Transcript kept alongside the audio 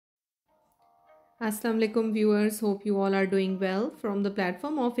Assalamu alaikum viewers, hope you all are doing well. From the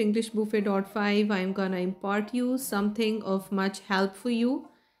platform of EnglishBuffet.5, I am gonna impart you something of much help for you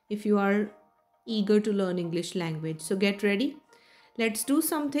if you are eager to learn English language. So get ready. Let's do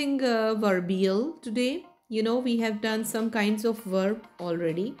something verbial today. You know, we have done some kinds of verb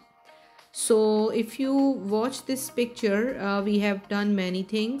already. So if you watch this picture, we have done many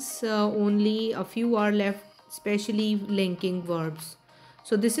things. Only a few are left, especially linking verbs.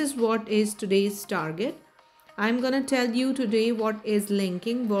 So this is what is today's target. I'm gonna tell you today what is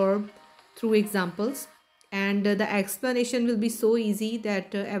linking verb through examples, and the explanation will be so easy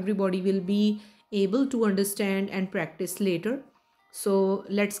that everybody will be able to understand and practice later. So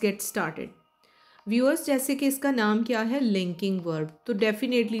let's get started. Viewers, जैसे कि इसका नाम क्या है, linking verb, तो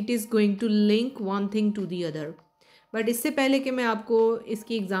definitely it is going to link one thing to the other. But इससे पहले कि मैं आपको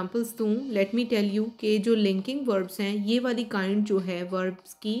इसकी एग्जांपल्स दूं, लेट मी टेल यू कि जो लिंकिंग वर्ब्स हैं, ये वाली काइंड जो है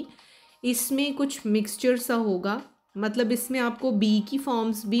वर्ब्स की, इसमें कुछ मिक्सचर सा होगा. मतलब इसमें आपको बी की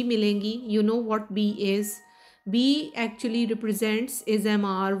फॉर्म्स भी मिलेंगी. You know what B is. B actually represents is M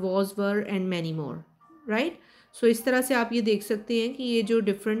R, was, were and many more, right. सो इस तरह से आप ये देख सकते हैं कि ये जो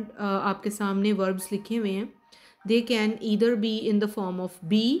डिफरेंट आपके सामने वर्ब्स लिखे हुए हैं, they can either be in the form of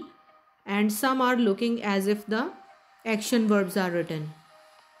B and some are looking as if the action verbs are written.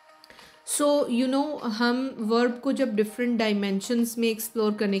 So you know, हम वर्ब को जब डिफरेंट डायमेंशंस में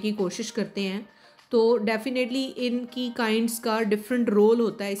एक्सप्लोर करने की कोशिश करते हैं तो डेफिनेटली इनकी काइंड्स का डिफरेंट रोल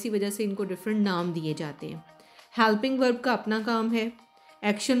होता है. इसी वजह से इनको डिफरेंट नाम दिए जाते हैं. हेल्पिंग वर्ब का अपना काम है.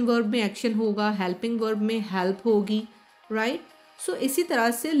 एक्शन वर्ब में एक्शन होगा, हेल्पिंग वर्ब में हेल्प होगी, राइट. सो इसी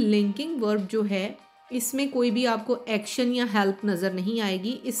तरह से लिंकिंग वर्ब जो है, इसमें कोई भी आपको एक्शन या हेल्प नज़र नहीं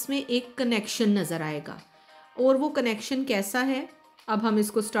आएगी. इसमें एक कनेक्शन नज़र आएगा. और वो कनेक्शन कैसा है, अब हम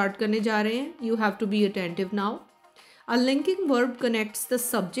इसको स्टार्ट करने जा रहे हैं. You have to be attentive now. A linking verb connects the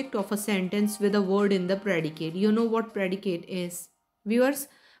subject of a sentence with a word in the predicate. You know what predicate is viewers.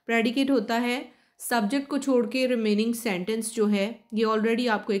 Predicate होता है सब्जेक्ट को छोड़ के रिमेनिंग सेंटेंस जो है. ये already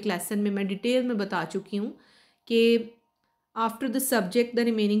आपको एक लेसन में मैं डिटेल में बता चुकी हूँ कि after the subject the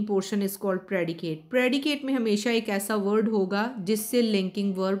remaining portion is called predicate. Predicate में हमेशा एक ऐसा वर्ड होगा जिससे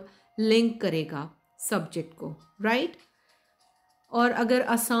लिंकिंग वर्ब लिंक करेगा सब्जेक्ट को, राइट. और अगर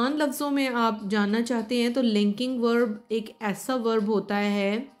आसान लफ्ज़ों में आप जानना चाहते हैं तो लिंकिंग वर्ब एक ऐसा वर्ब होता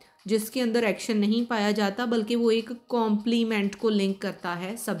है जिसके अंदर एक्शन नहीं पाया जाता, बल्कि वो एक कॉम्प्लीमेंट को लिंक करता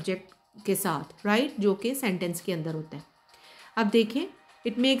है सब्जेक्ट के साथ, राइट, जो कि सेंटेंस के अंदर होता है. अब देखें,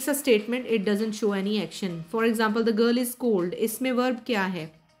 it makes a statement, it doesn't show any action. For example, the girl is cold. इसमें वर्ब क्या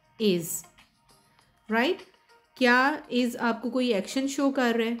है, इज़, राइट. क्या इज़ आपको कोई एक्शन शो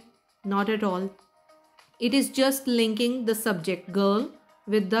कर रहा है? Not at all. It is just linking the subject girl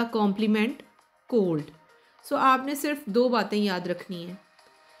with the complement cold. सो आपने सिर्फ दो बातें याद रखनी है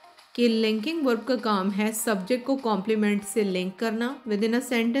कि लिंकिंग वर्ब का काम है सब्जेक्ट को कॉम्प्लीमेंट से लिंक करना विद इन अ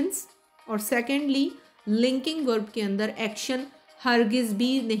सेंटेंस. और सेकेंडली, लिंकिंग वर्ब के अंदर एक्शन हरगिज़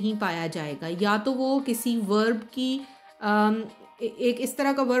भी नहीं पाया जाएगा. या तो वो किसी वर्ब की एक इस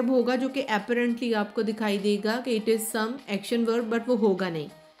तरह का वर्ब होगा जो कि अपरेंटली आपको दिखाई देगा कि it is some action verb, but वो होगा नहीं.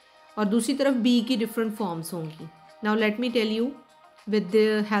 और दूसरी तरफ बी की डिफरेंट फॉर्म्स होंगी. Now let me tell you with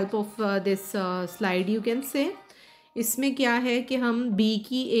the help of this slide, you can say इसमें क्या है कि हम बी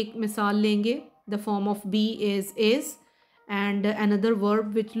की एक मिसाल लेंगे. The form of B is and another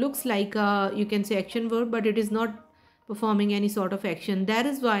verb which looks like you can say action verb, but it is not performing any sort of action. That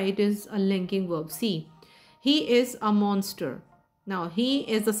is why it is a linking verb. See, he is a monster. Now he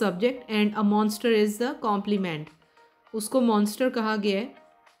is the subject and a monster is the complement. उसको monster कहा गया है.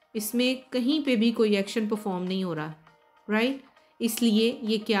 इसमें कहीं पे भी कोई action perform नहीं हो रहा, राइट. इसलिए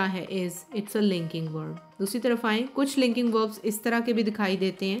ये क्या है, is. It's a linking verb. दूसरी तरफ आएँ, कुछ लिंकिंग वर्ब्स इस तरह के भी दिखाई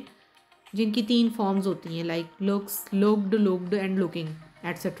देते हैं जिनकी तीन फॉर्म्स होती हैं, like looks, looked, looked and looking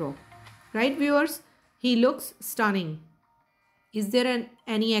etcetera, right viewers. He looks stunning. Is there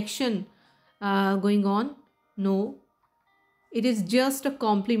any action going on? No. It is just a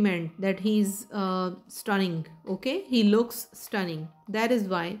compliment that he is stunning. Okay, he looks stunning. That is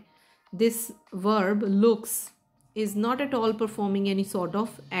why this verb looks is not at all performing any sort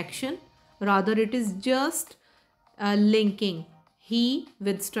of action, rather it is just linking he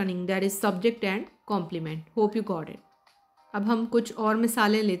with stunning, that is subject and complement. Hope you got it. अब हम कुछ और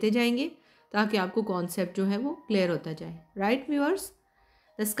मिसालें लेते जाएंगे ताकि आपको concept जो है वो क्लियर होता जाए, right viewers.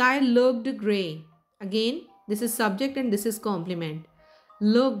 The sky looked grey. Again this is subject and this is complement.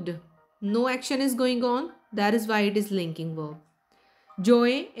 Looked, no action is going on, that is why it is linking verb.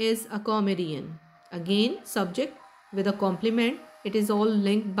 Joy is a comedian. Again, subject with a complement. It is all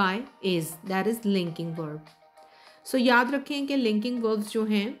linked by is. That is linking verb. So याद रखें कि linking verbs जो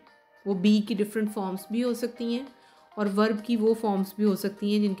हैं वो B की different forms भी हो सकती हैं और वर्ब की वो फॉर्म्स भी हो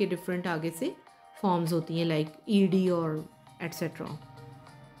सकती हैं जिनके डिफरेंट आगे से फॉर्म्स होती हैं लाइक ईडी और एट्सेट्रा।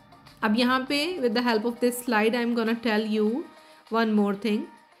 अब यहाँ पे with the help of this slide I am gonna tell you one more thing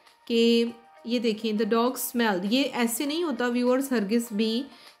कि ये देखें द डॉग स्मेल्ड, ये ऐसे नहीं होता व्यूअर्स हरगिज़ भी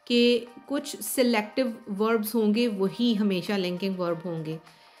कि कुछ सिलेक्टिव वर्ब्स होंगे वही हमेशा लिंकिंग वर्ब होंगे।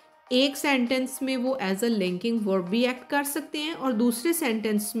 एक सेंटेंस में वो एज अ लिंकिंग वर्ब भी एक्ट कर सकते हैं और दूसरे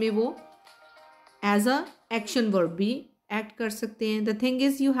सेंटेंस में वो एज अ एक्शन वर्ब भी एक्ट कर सकते हैं। The thing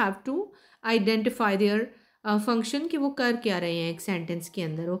is you have to identify their function कि वो कर क्या रहे हैं एक सेंटेंस के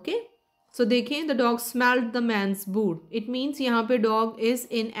अंदर। ओके, सो देखें the dog smelled the mains boot, it means यहाँ पे dog is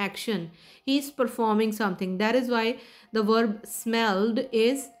in action, he is performing something, that is why the verb smelled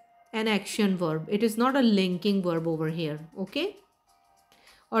is an action verb, it is not a linking verb over here. Okay,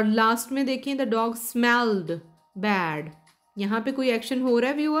 और last में देखें the dog smelled bad, यहाँ पे कोई action हो रहा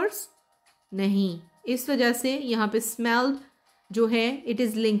है viewers? नहीं, इस वजह से यहाँ पे स्मेल्ड जो है it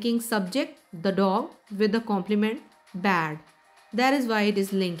is linking subject the dog with the complement bad, that is why it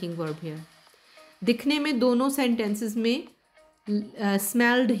is linking verb here. दिखने में दोनों सेंटेंसेस में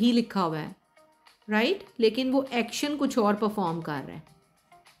स्मेल्ड ही लिखा हुआ है राइट, लेकिन वो एक्शन कुछ और परफॉर्म कर रहा है,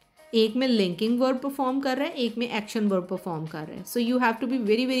 एक में लिंकिंग वर्ब परफॉर्म कर रहा है, एक में एक्शन वर्ब परफॉर्म कर रहा है। So you have to be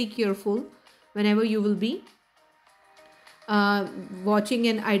very very careful whenever you will be watching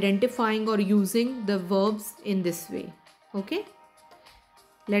and identifying or using the verbs in this way. Okay,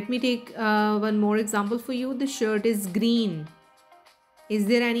 let me take one more example for you. The shirt is green. Is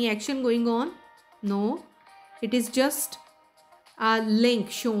there any action going on? No, it is just a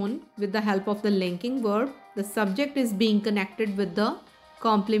link shown with the help of the linking verb. The subject is being connected with the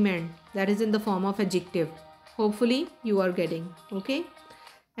complement that is in the form of adjective. Hopefully you are getting. Okay,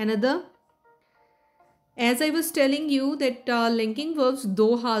 another, as I was telling you that linking verbs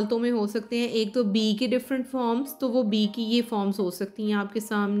दो हालतों में हो सकते हैं, एक तो B के different forms, तो वो बी की ये फॉर्म्स हो सकती हैं आपके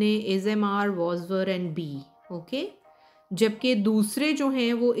सामने is M R was were and B. Okay, जबकि दूसरे जो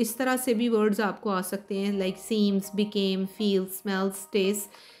हैं वो इस तरह से भी वर्ड्स आपको आ सकते हैं like seems, became, feel, smells,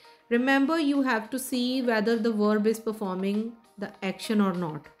 test. Remember you have to see whether the verb is performing the action और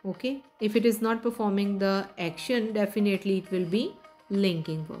not. Okay, if it is not performing the action definitely it will be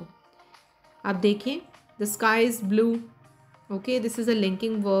linking verb. अब देखें the sky is blue, okay this is a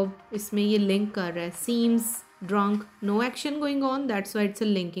linking verb, इसमें ये link कर रहा है। Seems drunk, no action going on, that's why it's a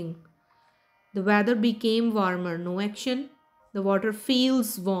linking. The weather became warmer, no action. The water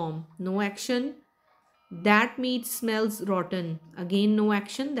feels warm, no action. That meet smells रॉटन, again no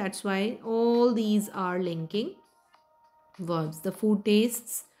action, that's why all these are linking verbs. The food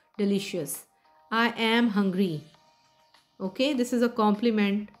tastes delicious. I am hungry. Okay, this is a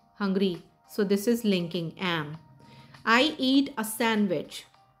complement, hungry. So this is linking am. I eat a sandwich.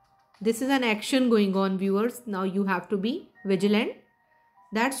 This is an action going on viewers. Now you have to be vigilant.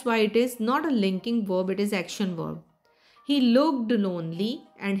 That's why it is not a linking verb, it is action verb. He looked lonely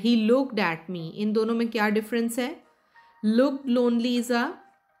and he looked at me. इन दोनों में क्या difference है? Looked lonely is a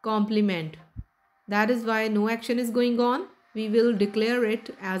complement. That is why no action is going on. We will declare it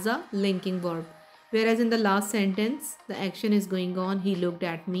as a linking verb. Whereas in the last sentence, the action is going on. He looked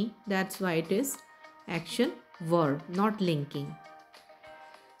at me. That's why it is action verb, not linking.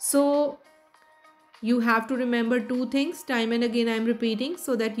 So, you have to remember two things. Time and again I am repeating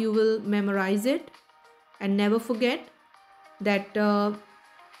so that you will memorize it. And never forget that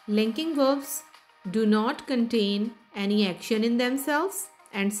linking verbs do not contain any action in themselves.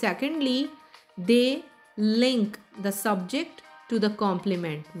 And secondly, they link the subject to the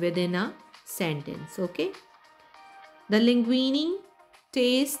complement within a sentence. Okay, the linguine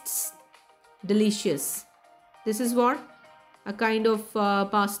tastes delicious. This is what a kind of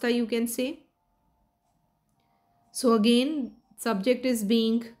pasta you can say. So again subject is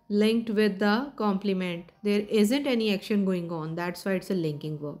being linked with the complement, there isn't any action going on, that's why it's a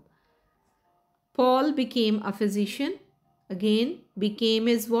linking verb. Paul became a physician, again became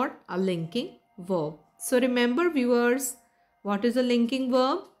is what, a linking verb. So remember viewers, what is a linking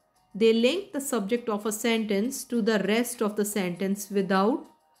verb? They link the subject of a sentence to the rest of the sentence without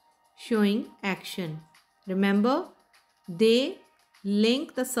showing action. Remember, they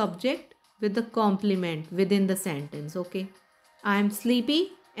link the subject with the complement within the sentence. Okay, I am sleepy,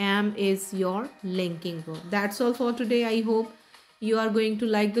 am is your linking verb. That's all for today. I hope you are going to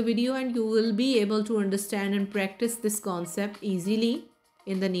like the video and you will be able to understand and practice this concept easily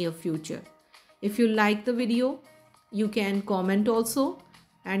in the near future. If you like the video, you can comment also,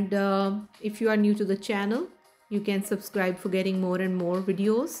 and if you are new to the channel, you can subscribe for getting more and more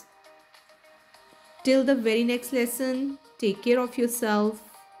videos. Till the very next lesson, take care of yourself.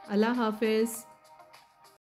 Allah Hafiz.